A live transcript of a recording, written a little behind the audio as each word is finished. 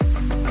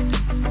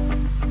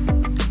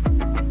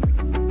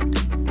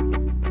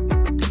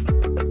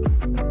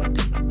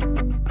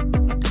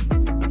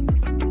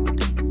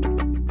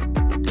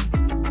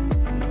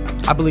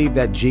I believe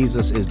that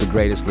Jesus is the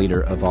greatest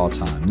leader of all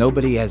time.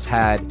 Nobody has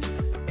had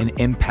an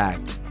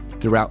impact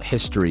throughout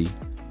history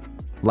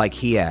like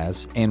he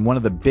has. And one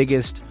of the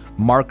biggest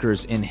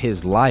markers in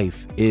his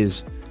life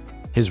is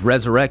his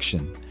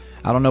resurrection.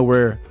 I don't know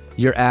where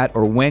you're at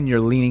or when you're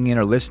leaning in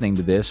or listening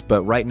to this,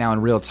 but right now in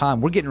real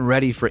time, we're getting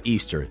ready for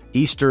Easter.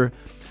 Easter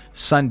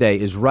Sunday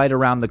is right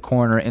around the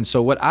corner. And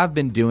so what I've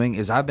been doing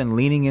is I've been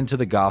leaning into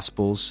the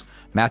Gospels,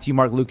 Matthew,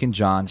 Mark, Luke, and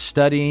John,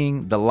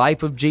 studying the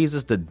life of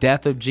Jesus, the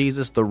death of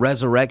Jesus, the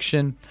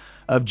resurrection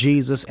of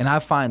Jesus. And I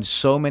find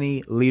so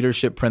many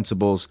leadership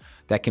principles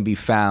that can be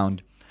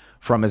found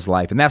from his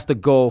life. And that's the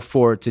goal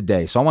for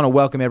today. So I want to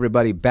welcome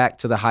everybody back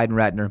to the Heiden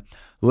Ratner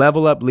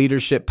Level Up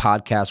Leadership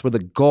Podcast, where the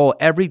goal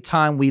every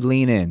time we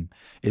lean in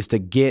is to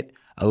get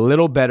a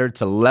little better,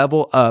 to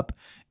level up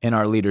in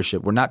our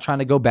leadership. We're not trying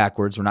to go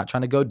backwards. We're not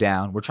trying to go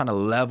down. We're trying to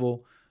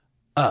level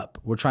up.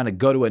 We're trying to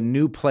go to a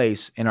new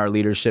place in our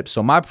leadership.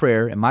 So my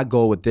prayer and my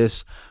goal with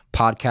this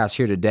podcast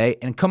here today,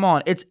 and come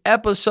on, it's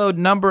episode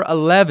number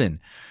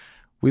 11.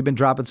 We've been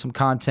dropping some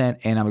content,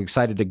 and I'm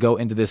excited to go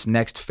into this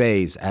next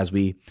phase as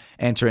we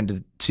enter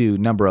into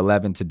number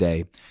 11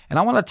 today. And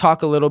I want to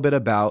talk a little bit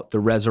about the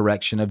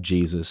resurrection of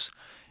Jesus.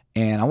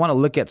 And I want to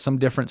look at some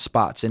different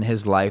spots in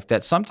his life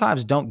that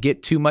sometimes don't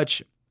get too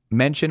much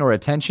mention or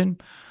attention,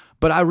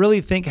 but I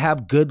really think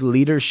have good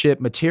leadership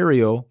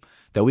material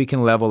that we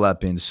can level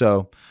up in.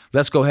 So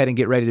let's go ahead and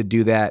get ready to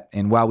do that.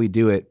 And while we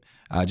do it,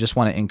 I just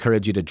want to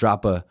encourage you to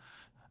drop a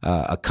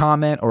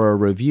comment or a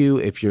review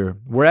if you're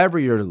wherever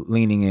you're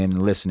leaning in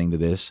and listening to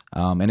this.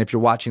 And if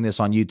you're watching this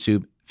on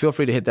YouTube, feel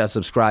free to hit that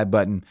subscribe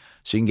button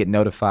so you can get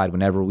notified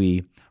whenever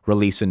we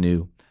release a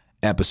new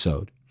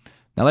episode.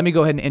 Now, let me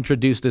go ahead and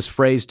introduce this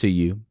phrase to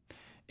you.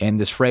 And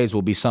this phrase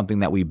will be something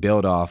that we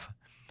build off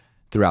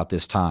throughout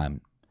this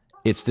time.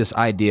 It's this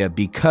idea,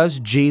 because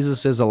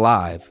Jesus is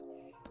alive,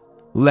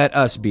 let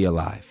us be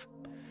alive.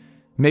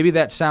 Maybe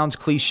that sounds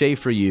cliche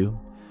for you,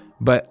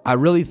 but I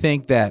really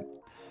think that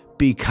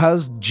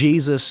because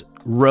Jesus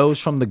rose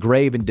from the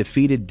grave and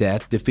defeated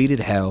death, defeated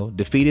hell,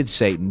 defeated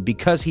Satan,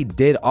 because he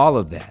did all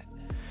of that,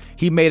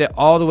 he made it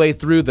all the way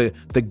through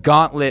the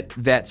gauntlet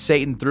that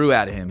Satan threw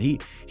at him.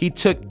 He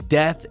took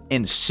death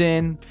and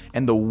sin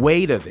and the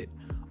weight of it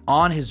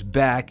on his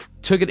back,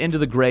 took it into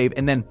the grave,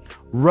 and then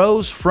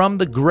rose from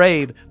the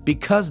grave,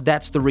 because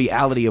that's the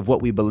reality of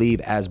what we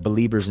believe as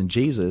believers in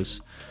Jesus.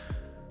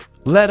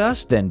 Let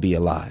us then be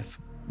alive.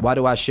 Why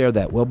do I share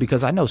that? Well,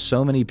 because I know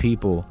so many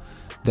people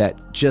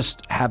that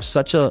just have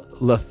such a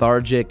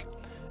lethargic,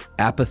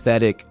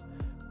 apathetic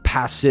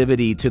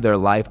passivity to their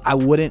life. I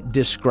wouldn't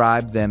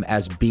describe them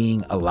as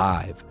being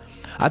alive.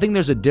 I think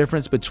there's a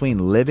difference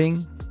between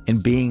living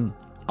and being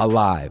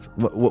alive.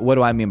 What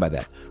do I mean by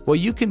that? Well,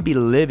 you can be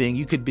living,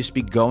 you could just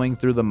be going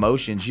through the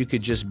motions. You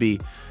could just be,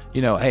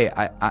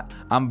 hey,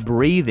 I'm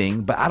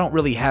breathing, but I don't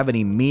really have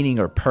any meaning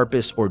or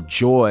purpose or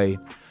joy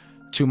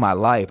to my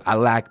life. I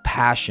lack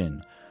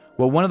passion.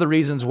 Well, one of the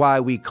reasons why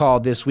we call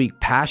this week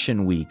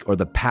Passion Week, or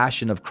the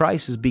Passion of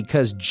Christ, is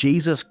because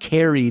Jesus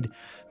carried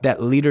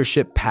that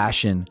leadership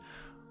passion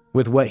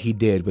with what he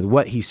did, with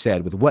what he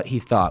said, with what he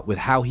thought, with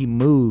how he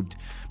moved.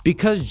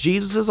 Because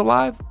Jesus is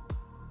alive,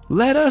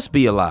 let us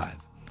be alive.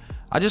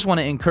 I just want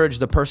to encourage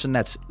the person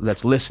that's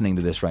listening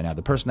to this right now,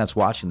 the person that's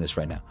watching this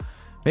right now.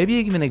 Maybe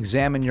even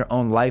examine your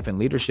own life and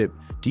leadership.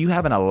 Do you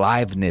have an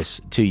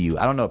aliveness to you?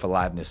 I don't know if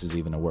aliveness is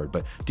even a word,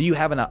 but do you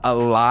have an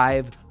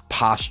alive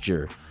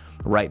posture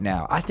right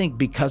now? I think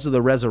because of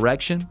the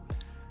resurrection,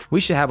 we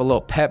should have a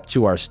little pep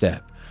to our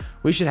step.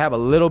 We should have a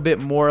little bit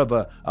more of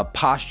a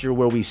posture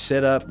where we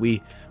sit up,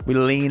 we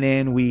lean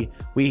in,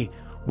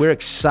 we're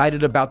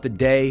excited about the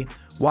day.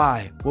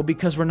 Why? Well,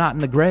 because we're not in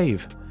the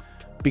grave.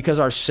 Because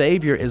our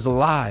Savior is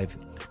alive.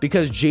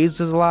 Because Jesus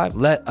is alive,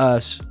 let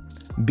us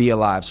be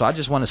alive. So I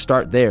just want to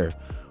start there.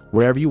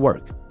 Wherever you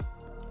work,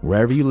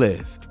 wherever you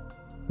live,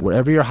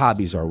 wherever your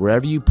hobbies are,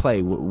 wherever you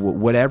play,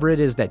 whatever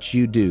it is that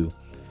you do,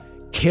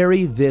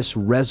 carry this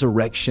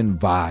resurrection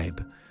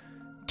vibe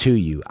to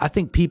you. I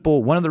think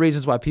one of the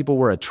reasons why people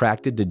were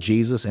attracted to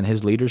Jesus and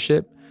his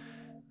leadership,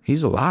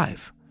 he's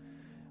alive.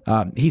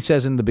 He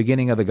says in the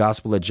beginning of the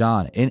Gospel of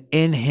John,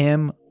 in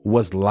him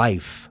was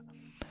life.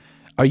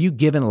 Are you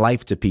giving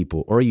life to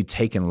people, or are you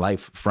taking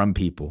life from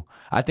people?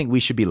 I think we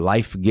should be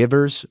life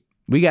givers.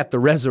 We got the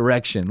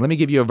resurrection. Let me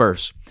give you a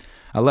verse.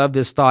 I love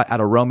this thought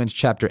out of Romans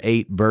chapter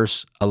 8,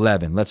 verse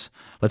 11. Let's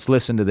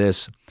listen to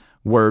this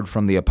word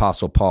from the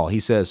Apostle Paul.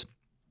 He says,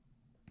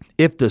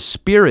 if the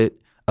spirit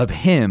of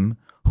him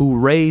who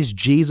raised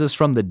Jesus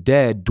from the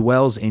dead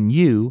dwells in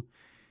you,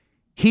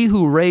 he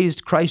who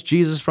raised Christ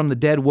Jesus from the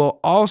dead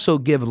will also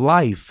give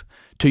life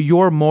to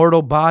your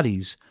mortal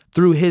bodies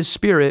through his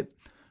spirit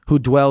who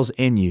dwells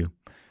in you.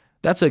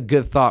 That's a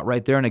good thought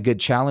right there and a good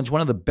challenge.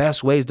 One of the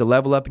best ways to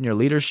level up in your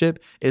leadership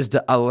is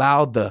to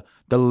allow the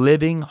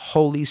living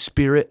Holy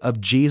Spirit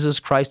of Jesus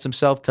Christ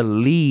himself to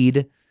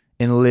lead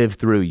and live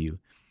through you.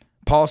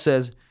 Paul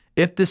says,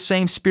 if the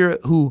same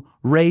Spirit who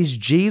raised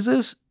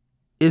Jesus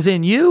is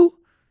in you,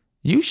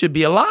 you should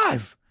be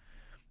alive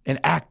and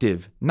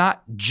active,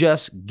 not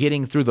just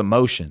getting through the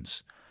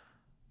motions,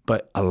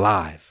 but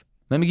alive.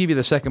 Let me give you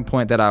the second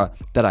point that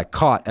I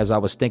caught as I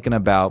was thinking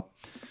about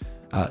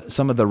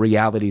some of the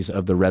realities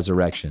of the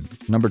resurrection.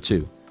 Number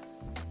 2,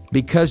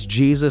 because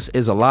Jesus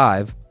is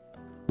alive,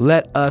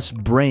 let us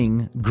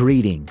bring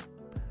greeting.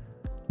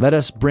 Let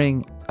us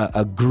bring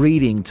a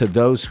greeting to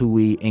those who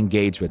we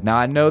engage with. Now,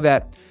 I know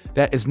that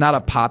is not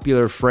a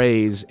popular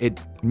phrase. It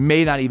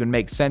may not even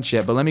make sense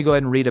yet, but let me go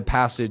ahead and read a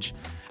passage.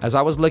 As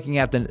I was looking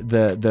at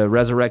the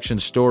resurrection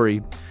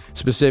story,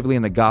 specifically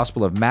in the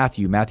Gospel of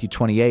Matthew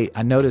 28,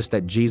 I noticed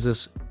that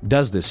Jesus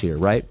does this here,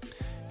 right?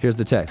 Here's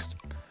the text.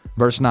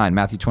 Verse 9,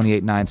 Matthew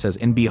 28:9 says,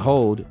 "And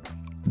behold,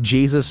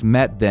 Jesus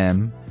met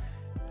them,"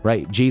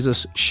 right?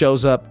 Jesus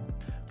shows up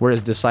where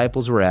his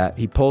disciples were at.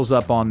 He pulls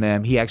up on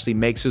them. He actually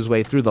makes his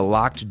way through the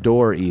locked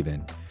door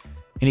even.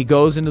 And he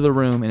goes into the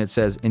room and it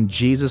says, "And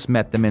Jesus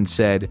met them and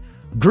said,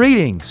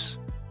 'Greetings,'"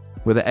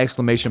 with an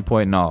exclamation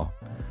point and all.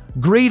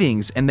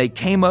 "Greetings." And they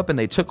came up and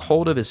they took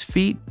hold of his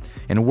feet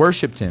and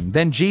worshiped him.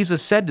 Then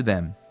Jesus said to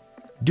them,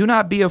 "Do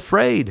not be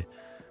afraid.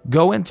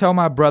 Go and tell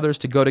my brothers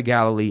to go to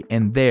Galilee,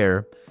 and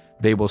there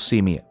they will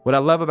see me." What I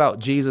love about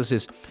Jesus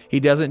is he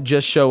doesn't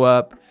just show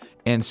up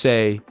and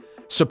say,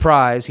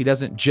 surprise. He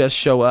doesn't just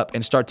show up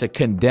and start to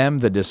condemn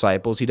the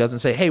disciples. He doesn't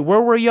say, "Hey,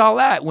 where were y'all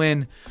at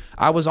when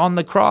I was on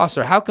the cross?"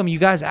 Or "How come you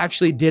guys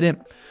actually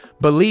didn't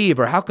believe?"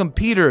 Or "How come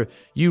Peter,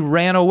 you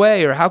ran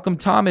away?" Or "How come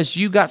Thomas,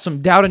 you got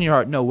some doubt in your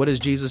heart?" No, what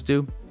does Jesus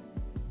do?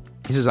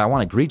 He says, "I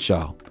want to greet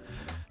y'all."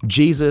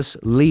 Jesus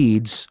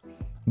leads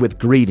with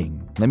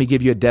greeting. Let me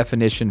give you a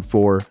definition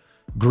for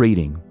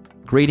greeting.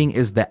 Greeting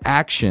is the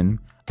action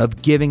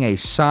of giving a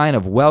sign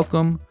of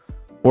welcome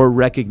or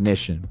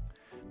recognition.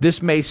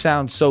 This may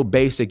sound so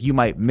basic, you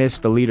might miss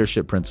the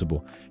leadership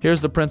principle. Here's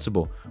the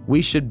principle.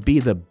 We should be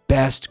the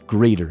best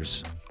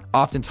greeters.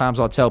 Oftentimes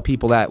I'll tell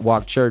people at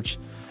Walk Church,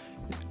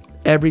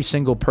 every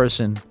single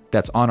person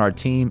that's on our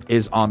team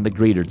is on the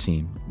greeter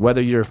team.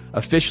 Whether you're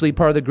officially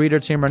part of the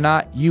greeter team or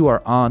not, you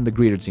are on the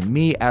greeter team.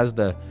 Me, as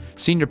the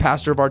senior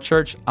pastor of our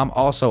church, I'm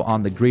also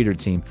on the greeter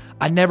team.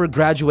 I never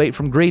graduate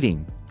from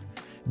greeting.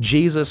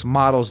 Jesus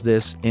models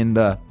this in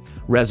the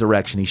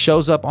resurrection. He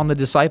shows up on the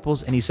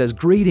disciples and he says,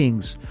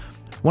 "Greetings."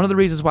 One of the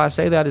reasons why I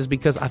say that is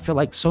because I feel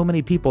like so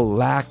many people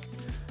lack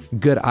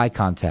good eye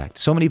contact.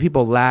 So many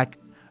people lack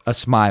a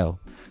smile.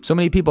 So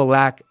many people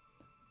lack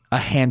a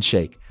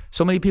handshake.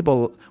 So many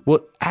people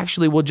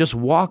will just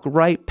walk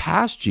right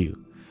past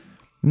you,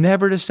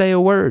 never to say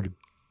a word.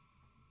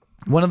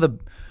 One of the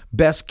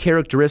best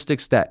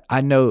characteristics that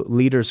I know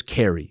leaders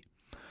carry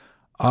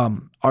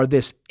are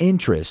this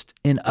interest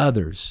in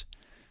others.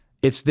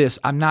 It's this,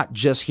 I'm not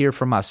just here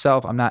for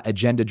myself. I'm not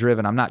agenda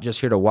driven. I'm not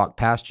just here to walk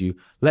past you.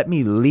 Let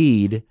me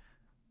lead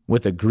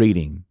with a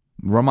greeting.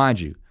 Remind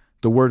you,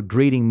 the word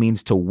greeting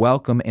means to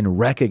welcome and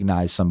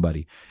recognize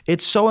somebody.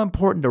 It's so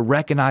important to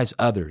recognize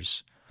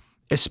others.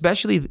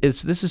 Especially,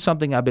 this is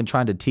something I've been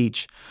trying to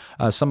teach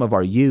some of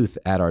our youth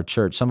at our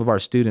church, some of our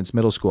students,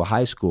 middle school,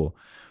 high school.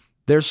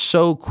 They're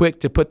so quick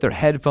to put their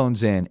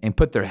headphones in and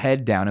put their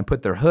head down and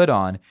put their hood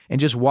on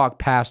and just walk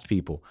past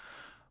people.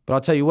 But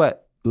I'll tell you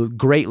what,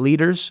 great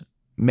leaders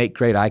make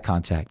great eye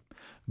contact.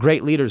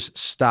 Great leaders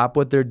stop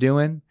what they're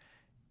doing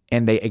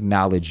and they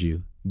acknowledge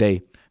you.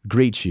 They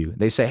greet you.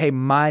 They say, "Hey,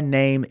 my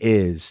name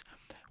is,"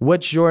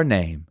 "What's your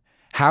name?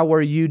 How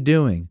are you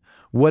doing?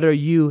 What are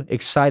you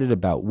excited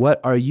about? What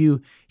are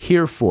you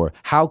here for?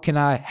 How can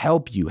I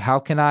help you? How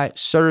can I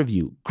serve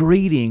you?"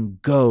 Greeting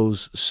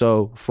goes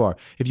so far.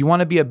 If you want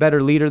to be a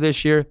better leader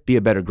this year, be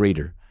a better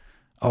greeter.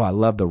 Oh, I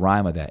love the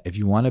rhyme of that. If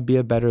you want to be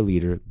a better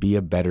leader, be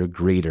a better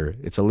greeter.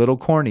 It's a little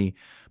corny,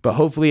 but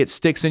hopefully it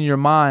sticks in your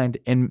mind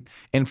and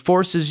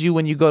forces you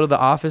when you go to the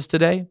office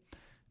today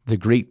to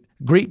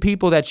greet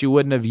people that you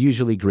wouldn't have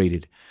usually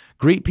greeted.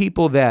 Greet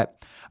people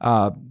that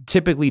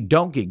typically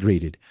don't get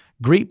greeted.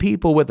 Greet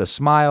people with a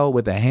smile,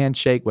 with a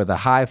handshake, with a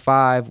high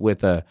five,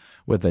 with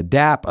a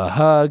dap, a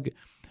hug.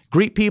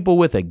 Greet people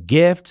with a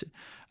gift.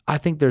 I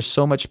think there's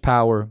so much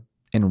power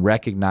in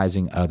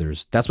recognizing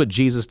others. That's what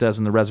Jesus does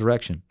in the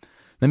resurrection.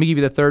 Let me give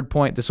you the third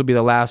point. This will be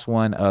the last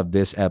one of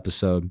this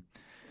episode.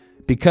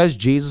 Because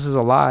Jesus is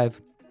alive,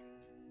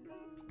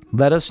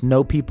 let us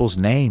know people's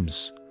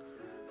names.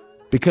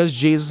 Because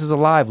Jesus is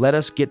alive, let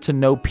us get to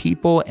know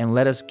people and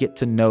let us get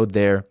to know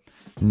their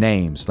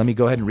names. Let me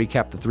go ahead and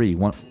recap the three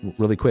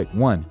really quick.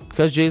 1,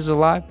 because Jesus is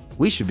alive,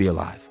 we should be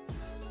alive.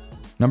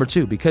 Number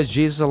 2, because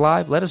Jesus is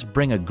alive, let us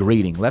bring a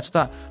greeting. Let's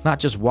not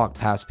just walk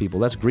past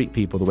people. Let's greet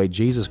people the way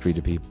Jesus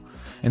greeted people.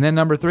 And then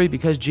number 3,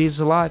 because Jesus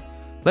is alive,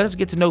 let us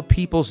get to know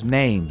people's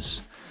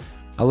names.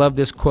 I love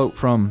this quote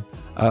from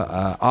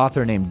an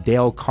author named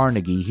Dale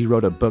Carnegie. He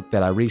wrote a book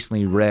that I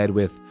recently read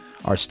with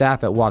our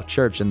staff at Walk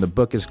Church, and the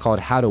book is called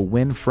How to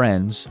Win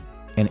Friends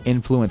and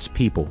Influence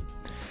People.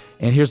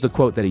 And here's the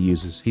quote that he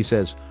uses. He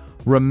says,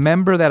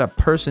 "Remember that a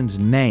person's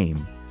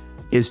name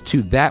is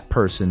to that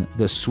person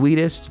the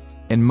sweetest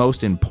and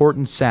most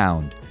important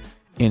sound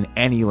in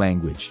any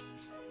language."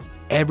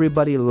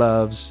 Everybody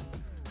loves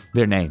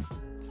their name.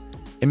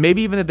 And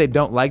maybe even if they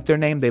don't like their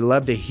name, they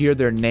love to hear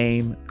their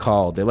name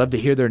called. They love to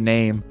hear their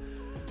name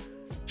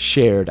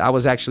shared. I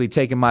was actually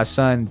taking my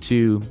son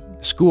to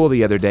school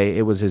the other day.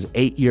 It was his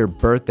 8-year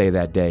birthday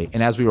that day.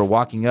 And as we were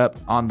walking up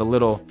on the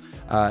little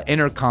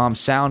intercom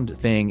sound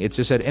thing, it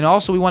just said, and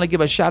also we want to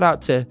give a shout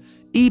out to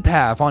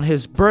EPAF on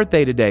his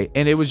birthday today.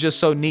 And it was just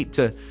so neat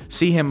to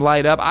see him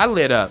light up. I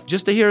lit up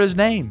just to hear his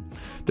name.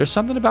 There's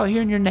something about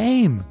hearing your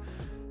name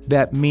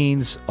that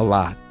means a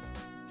lot.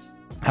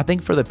 I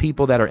think for the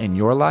people that are in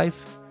your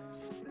life,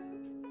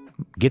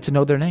 get to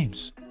know their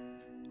names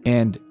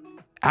and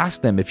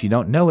ask them if you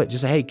don't know it.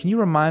 Just say, hey, can you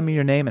remind me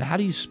your name and how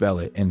do you spell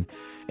it? And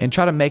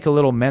try to make a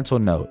little mental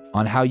note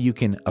on how you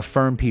can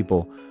affirm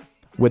people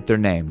with their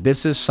name.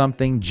 This is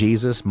something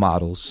Jesus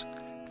models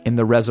in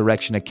the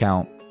resurrection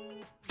account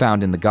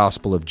found in the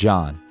Gospel of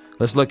John.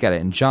 Let's look at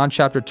it. In John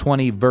chapter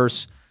 20,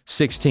 verse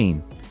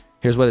 16,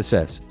 here's what it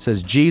says. It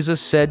says, Jesus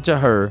said to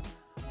her,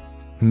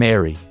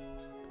 Mary.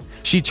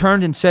 She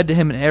turned and said to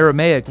him in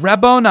Aramaic,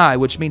 Rabboni,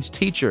 which means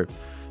teacher.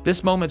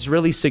 This moment's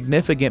really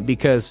significant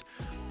because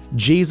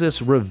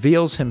Jesus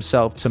reveals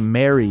himself to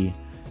Mary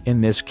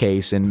in this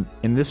case. And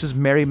this is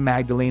Mary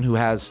Magdalene, who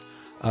has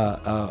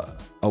a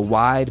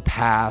wide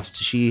past.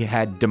 She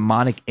had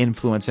demonic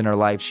influence in her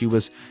life. She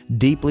was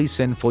deeply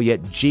sinful,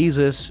 yet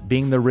Jesus,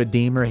 being the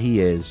Redeemer he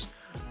is,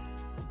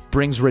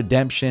 brings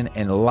redemption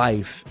and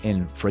life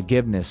and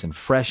forgiveness and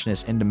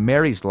freshness into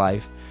Mary's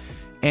life.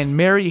 And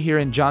Mary here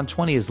in John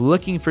 20 is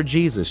looking for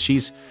Jesus.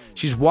 She's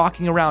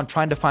walking around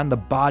trying to find the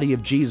body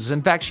of Jesus.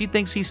 In fact, she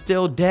thinks he's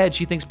still dead.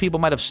 She thinks people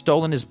might have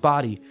stolen his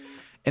body.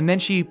 And then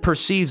she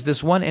perceives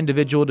this one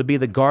individual to be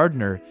the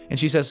gardener. And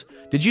she says,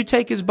 did you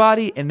take his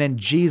body? And then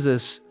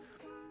Jesus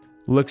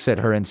looks at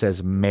her and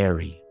says,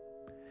 Mary.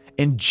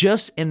 And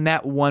just in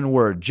that one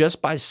word,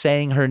 just by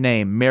saying her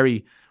name,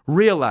 Mary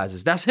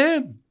realizes that's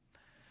him.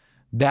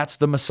 That's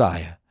the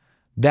Messiah.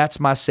 That's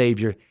my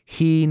Savior.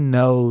 He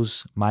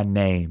knows my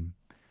name.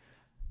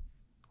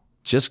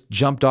 Just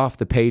jumped off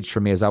the page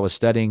for me as I was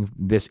studying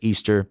this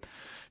Easter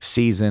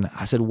season.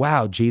 I said,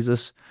 wow,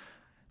 Jesus,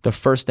 the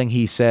first thing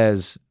he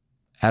says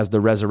as the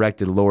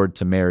resurrected Lord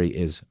to Mary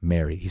is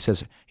Mary. He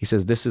says,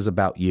 this is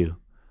about you.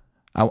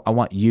 I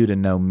want you to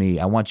know me.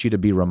 I want you to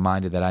be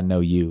reminded that I know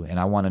you, and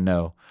I want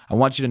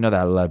you to know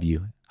that I love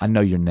you. I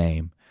know your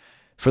name.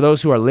 For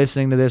those who are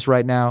listening to this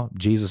right now,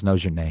 Jesus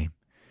knows your name.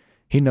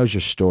 He knows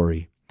your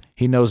story.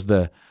 He knows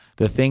the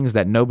things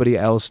that nobody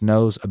else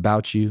knows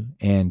about you,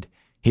 and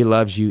he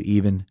loves you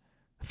even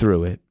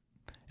through it.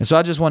 And so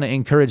I just want to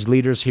encourage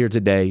leaders here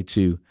today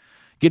to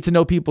get to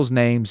know people's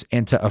names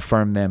and to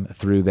affirm them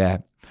through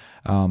that.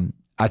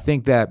 I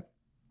think that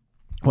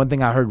one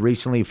thing I heard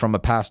recently from a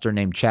pastor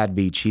named Chad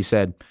Veach,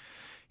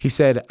 he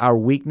said, our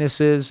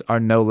weaknesses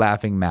are no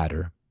laughing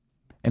matter.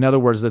 In other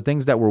words, the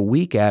things that we're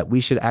weak at,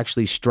 we should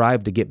actually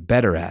strive to get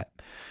better at.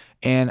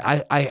 And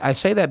I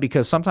say that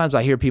because sometimes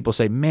I hear people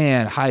say,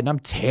 man, Heiden, I'm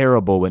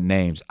terrible with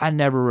names. I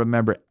never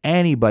remember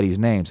anybody's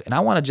names. And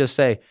I want to just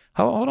say,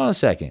 hold on a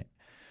second.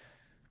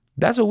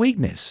 That's a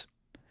weakness.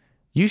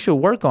 You should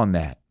work on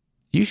that.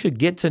 You should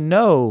get to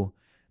know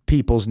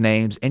people's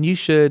names, and you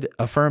should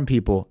affirm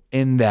people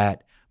in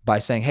that by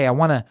saying, hey,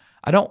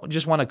 I don't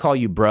just want to call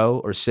you bro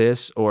or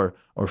sis or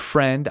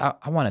friend.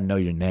 I want to know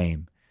your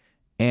name.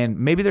 And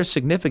maybe there's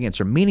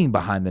significance or meaning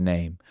behind the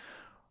name.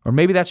 Or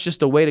maybe that's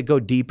just a way to go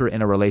deeper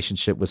in a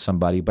relationship with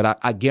somebody. But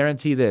I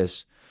guarantee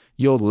this,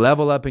 you'll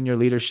level up in your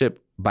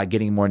leadership by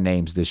getting more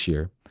names this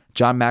year.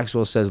 John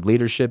Maxwell says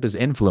leadership is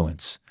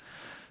influence.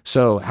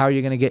 So how are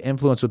you going to get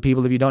influence with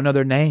people if you don't know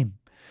their name?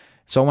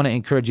 So I want to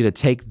encourage you to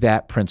take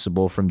that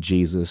principle from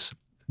Jesus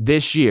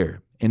this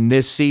year, in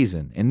this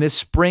season, in this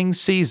spring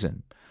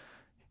season.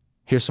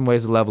 Here's some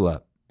ways to level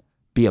up.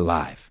 Be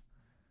alive.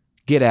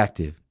 Get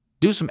active.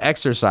 Do some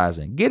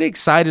exercising. Get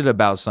excited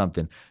about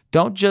something.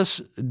 Don't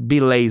just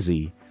be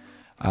lazy.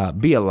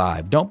 Be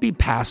alive. Don't be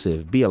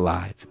passive. Be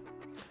alive.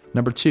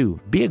 Number 2,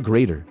 be a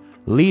greeter.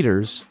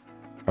 Leaders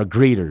are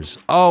greeters.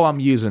 Oh, I'm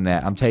using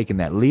that. I'm taking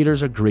that.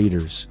 Leaders are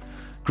greeters.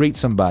 Greet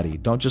somebody.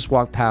 Don't just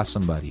walk past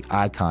somebody.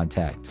 Eye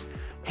contact,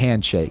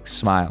 handshakes,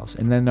 smiles.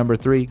 And then number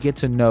 3, get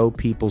to know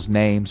people's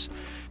names.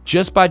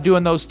 Just by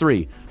doing those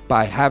 3,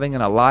 by having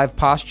an alive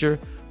posture,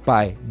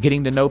 by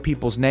getting to know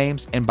people's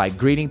names, and by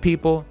greeting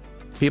people,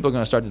 people are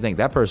going to start to think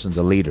that person's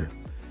a leader.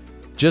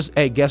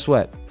 Hey, guess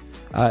what?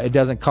 It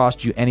doesn't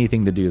cost you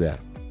anything to do that.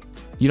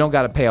 You don't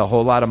got to pay a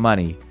whole lot of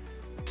money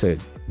to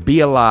be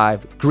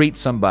alive, greet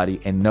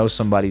somebody, and know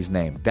somebody's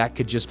name. That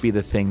could just be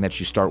the thing that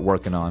you start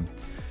working on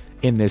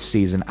in this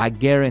season. I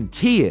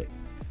guarantee it,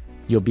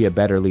 you'll be a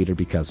better leader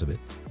because of it.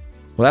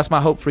 Well, that's my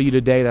hope for you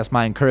today. That's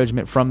my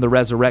encouragement from the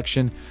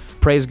resurrection.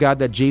 Praise God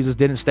that Jesus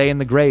didn't stay in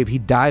the grave. He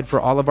died for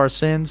all of our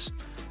sins,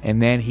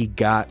 and then he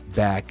got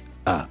back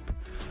up.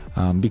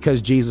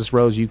 Because Jesus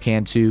rose, you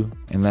can too.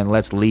 And then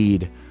let's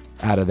lead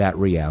out of that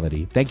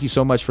reality. Thank you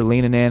so much for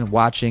leaning in,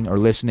 watching, or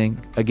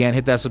listening. Again,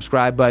 hit that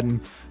subscribe button,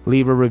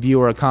 leave a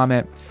review or a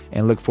comment,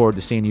 and look forward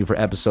to seeing you for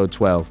episode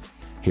 12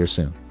 here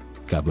soon.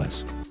 God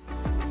bless.